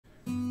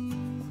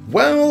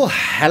Well,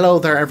 hello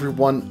there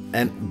everyone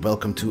and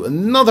welcome to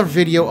another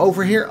video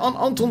over here on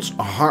Anton's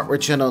hardware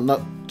channel.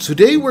 Now,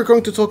 today we're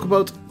going to talk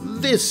about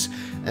this,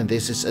 and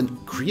this is a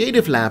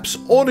Creative Labs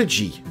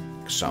Audigy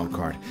sound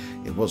card.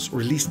 It was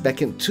released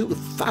back in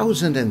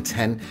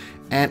 2010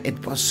 and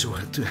it was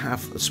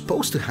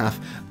supposed to have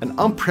an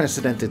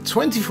unprecedented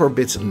 24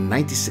 bits and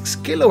 96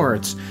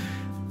 kilohertz,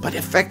 but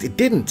in fact it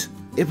didn't.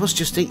 It was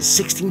just a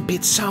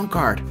 16-bit sound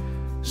card.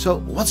 So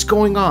what's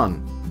going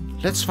on?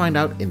 Let's find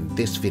out in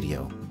this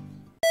video.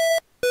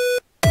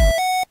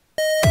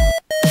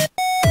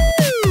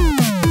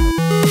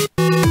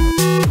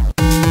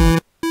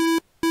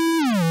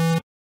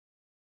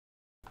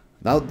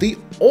 Now, the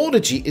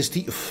Audigy is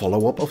the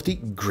follow-up of the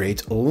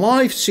Great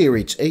Live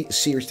series, a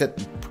series that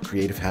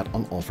Creative had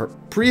on offer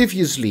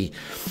previously.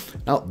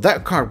 Now,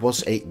 that card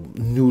was a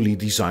newly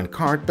designed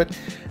card, but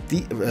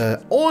the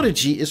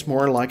Audigy is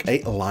more like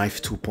a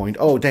Live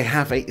 2.0. They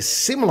have a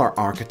similar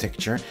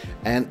architecture,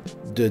 and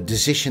the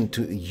decision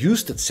to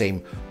use that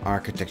same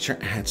architecture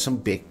had some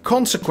big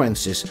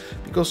consequences,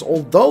 because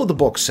although the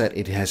box said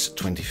it has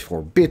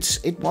 24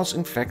 bits, it was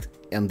in fact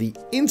on the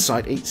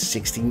inside a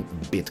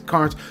 16-bit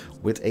card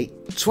with a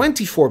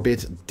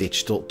 24-bit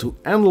digital to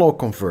analog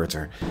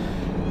converter.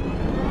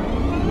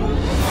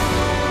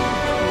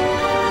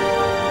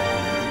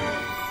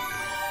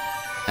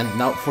 And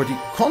now for the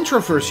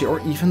controversy or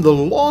even the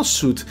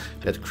lawsuit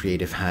that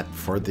Creative had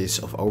for this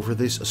over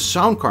this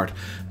sound card.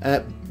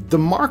 The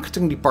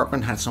marketing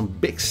department had some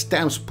big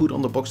stamps put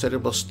on the box that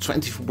it was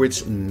 24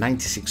 bits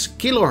 96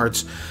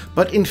 kilohertz,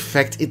 but in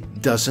fact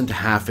it doesn't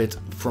have it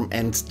from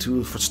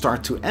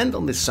start to end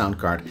on this sound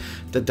card.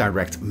 The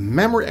direct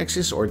memory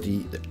access or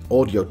the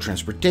audio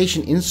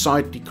transportation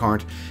inside the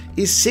card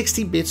is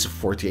 60 bits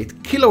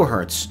 48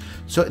 kilohertz.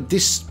 So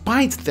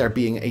despite there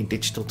being a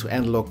digital to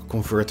analog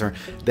converter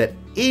that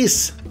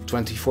is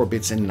 24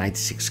 bits and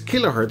 96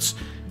 kilohertz,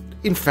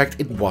 in fact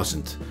it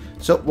wasn't.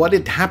 So what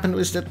had happened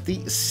was that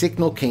the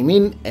signal came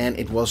in and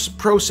it was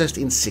processed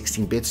in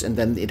 16 bits and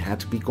then it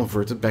had to be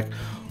converted back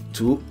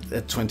to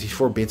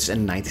 24 bits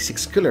and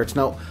 96 kilohertz.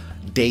 Now,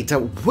 data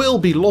will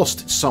be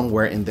lost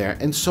somewhere in there,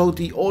 and so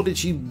the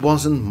Audigy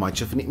wasn't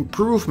much of an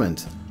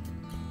improvement.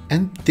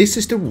 And this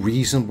is the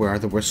reason why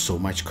there was so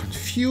much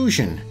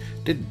confusion.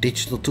 The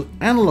digital to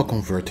analog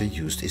converter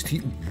used is the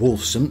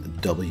Wolfson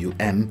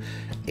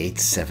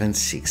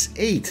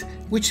WM8768,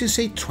 which is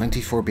a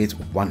 24-bit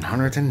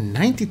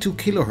 192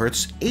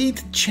 kHz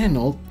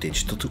 8-channel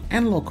digital to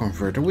analog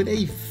converter with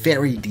a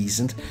very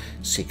decent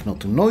signal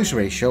to noise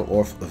ratio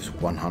of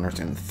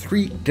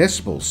 103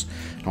 decibels.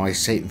 Now I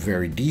say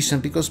very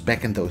decent because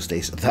back in those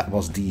days that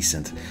was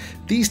decent.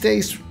 These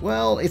days,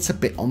 well, it's a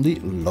bit on the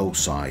low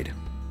side.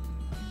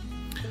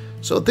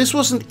 So this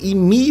wasn't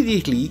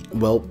immediately,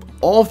 well,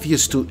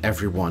 obvious to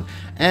everyone,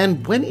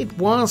 and when it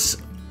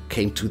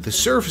came to the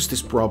surface,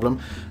 this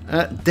problem,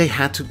 they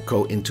had to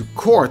go into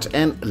court,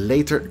 and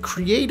later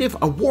Creative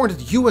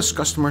awarded US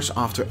customers,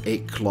 after a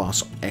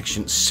class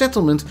action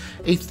settlement,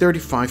 a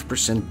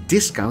 35%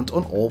 discount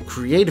on all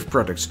Creative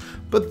products,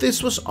 but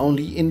this was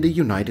only in the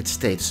United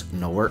States,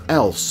 nowhere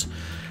else.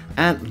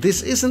 And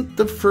this isn't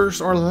the first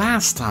or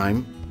last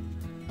time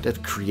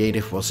that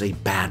Creative was a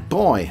bad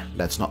boy.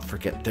 Let's not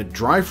forget the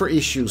driver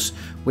issues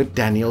with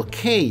Daniel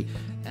K.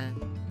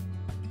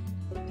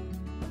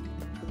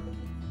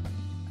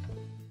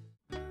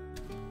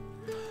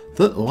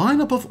 The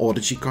lineup of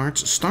Audigy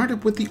cards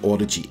started with the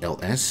Audigy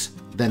LS,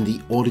 then the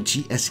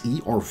Audigy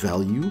SE or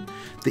Value,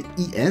 the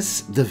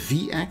ES, the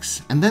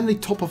VX, and then the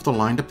top of the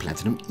line, the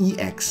Platinum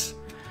EX.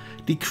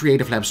 The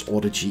Creative Labs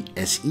Audigy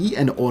SE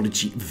and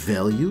Audigy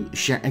Value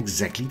share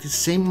exactly the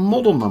same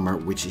model number,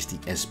 which is the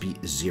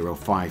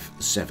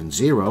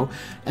SP0570,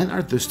 and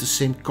are thus the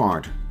same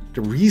card. The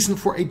reason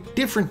for a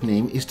different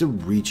name is the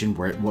region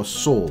where it was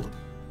sold.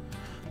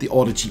 The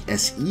Audigy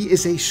SE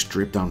is a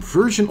stripped-down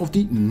version of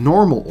the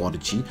normal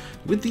Audigy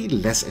with the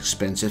less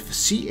expensive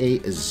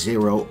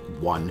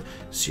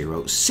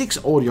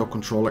CA0106 audio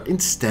controller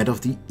instead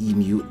of the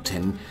EMU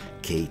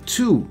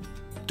 10K2.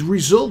 The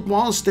result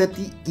was that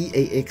the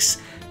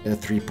EAX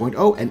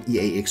 3.0 and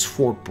EAX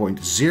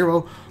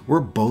 4.0 were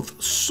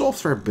both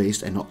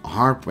software-based and not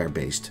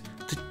hardware-based.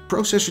 The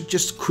processor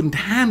just couldn't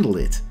handle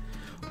it.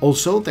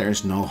 Also, there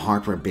is no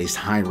hardware-based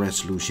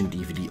high-resolution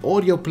DVD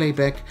audio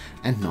playback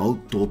and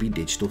no Dolby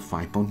Digital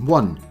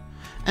 5.1.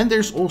 And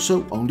there's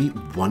also only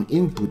one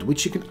input,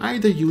 which you can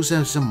either use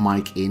as a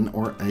mic in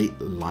or a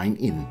line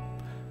in.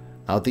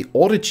 Now, the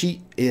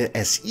Audigy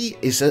SE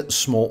is a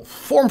small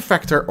form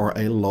factor or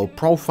a low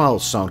profile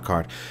sound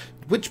card,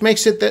 which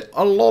makes it that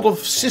a lot of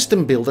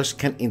system builders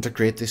can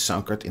integrate this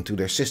sound card into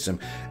their system.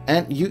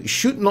 And you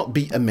should not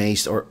be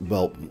amazed or,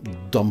 well,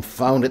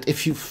 dumbfounded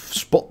if you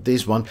spot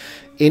this one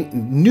in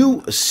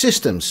new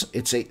systems.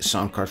 It's a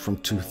sound card from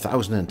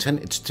 2010,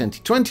 it's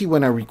 2020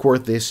 when I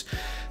record this,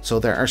 so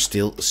there are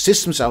still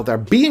systems out there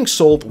being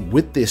sold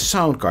with this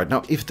sound card.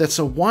 Now, if that's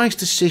a wise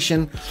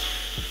decision,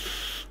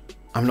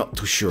 I'm not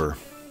too sure.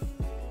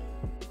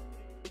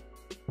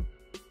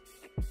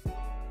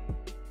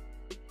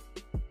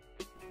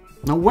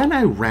 Now, when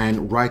I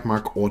ran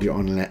Rightmark Audio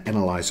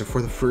Analyzer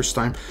for the first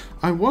time,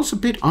 I was a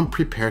bit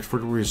unprepared for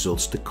the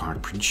results the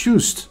card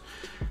produced,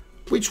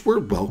 which were,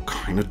 well,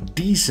 kind of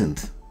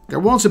decent. There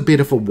was a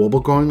bit of a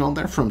wobble going on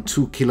there from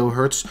 2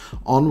 kHz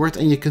onward,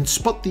 and you can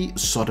spot the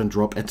sudden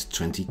drop at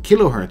 20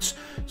 kHz,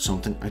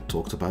 something I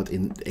talked about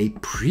in a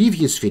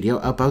previous video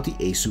about the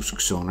ASUS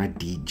Sonar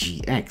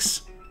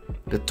DGX.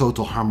 The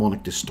total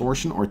harmonic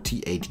distortion, or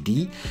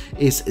THD,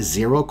 is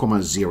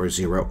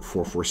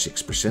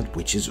 0,00446%,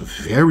 which is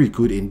very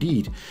good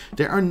indeed.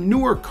 There are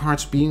newer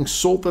cards being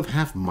sold that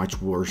have much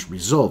worse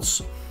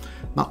results.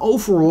 Now,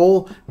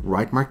 overall,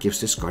 Rightmark gives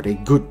this card a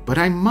good, but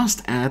I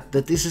must add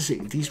that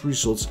these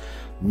results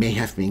may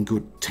have been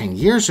good 10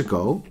 years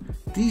ago.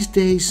 These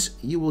days,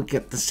 you will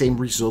get the same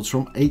results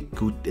from a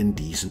good and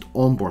decent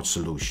onboard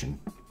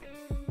solution.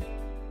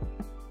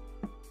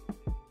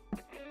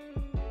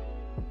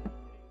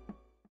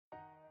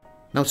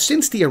 Now,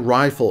 since the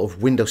arrival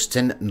of Windows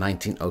 10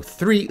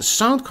 1903,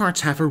 sound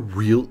cards have a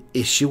real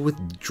issue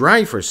with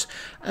drivers,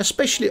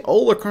 especially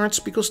older cards,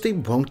 because they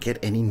won't get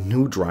any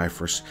new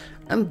drivers.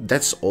 And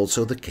that's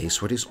also the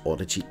case with this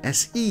Audigy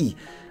SE.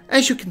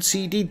 As you can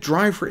see, the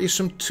driver is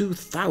from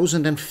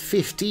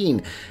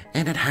 2015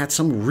 and it had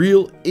some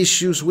real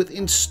issues with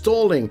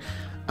installing.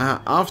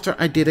 After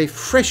I did a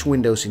fresh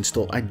Windows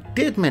install, I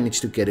did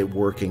manage to get it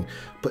working,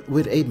 but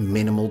with a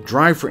minimal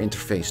driver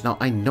interface. Now,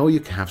 I know you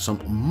can have some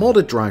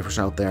modded drivers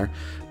out there,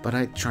 but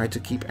I tried to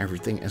keep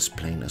everything as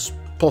plain as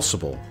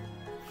possible.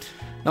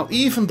 Now,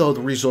 even though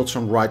the results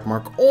from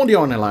Rightmark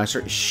Audio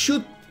Analyzer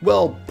should,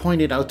 well,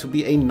 point it out to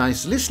be a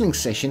nice listening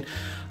session,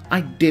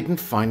 I didn't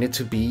find it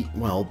to be,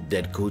 well,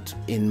 that good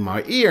in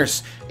my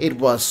ears. It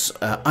was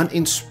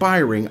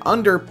uninspiring,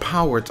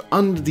 underpowered,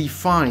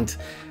 undefined,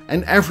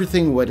 and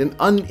everything with an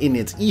 "un" in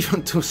it,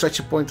 even to such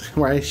a point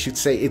where I should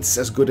say it's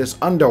as good as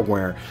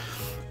underwear.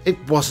 It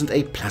wasn't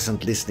a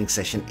pleasant listening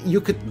session. You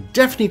could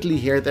definitely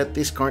hear that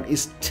this card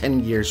is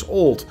 10 years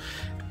old.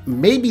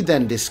 Maybe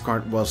then this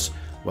card was,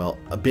 well,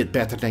 a bit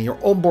better than your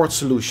onboard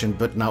solution,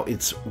 but now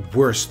it's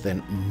worse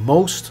than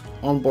most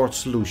onboard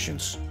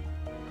solutions.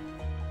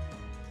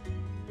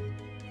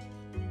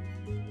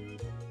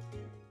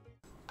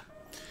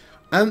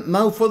 And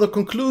now for the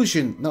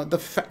conclusion. Now, the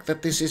fact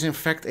that this is in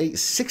fact a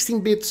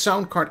 16-bit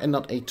sound card and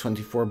not a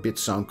 24-bit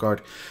sound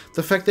card.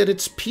 The fact that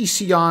it's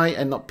PCI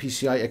and not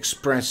PCI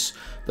Express.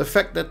 The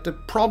fact that the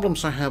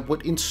problems I have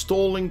with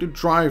installing the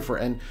driver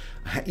and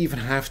even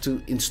have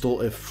to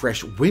install a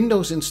fresh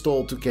Windows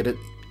install to get it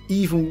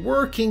even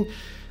working.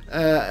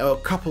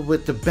 Coupled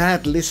with the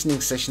bad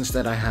listening sessions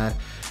that I had.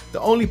 The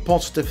only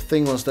positive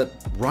thing was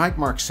that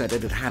Rightmark said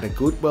that it had a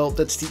good, well,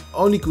 that's the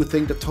only good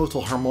thing. The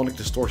total harmonic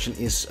distortion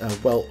is,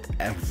 well,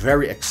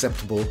 very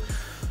acceptable.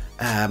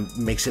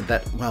 Makes it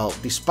that, well,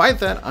 despite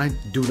that, I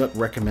do not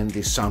recommend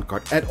this sound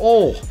card at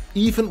all.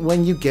 Even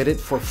when you get it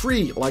for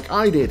free, like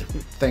I did,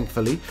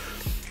 thankfully.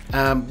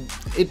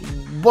 It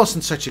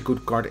wasn't such a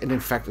good card, and in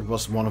fact it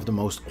was one of the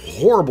most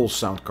horrible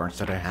sound cards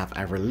that I have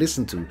ever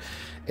listened to.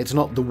 It's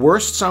not the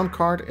worst sound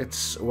card,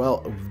 it's,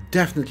 well,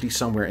 definitely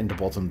somewhere in the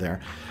bottom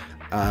there.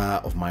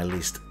 Of my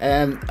list.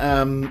 And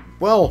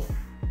well,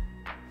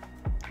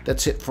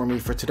 that's it for me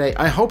for today.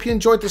 I hope you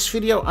enjoyed this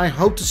video. I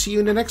hope to see you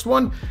in the next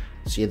one.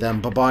 See you then.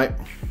 Bye bye.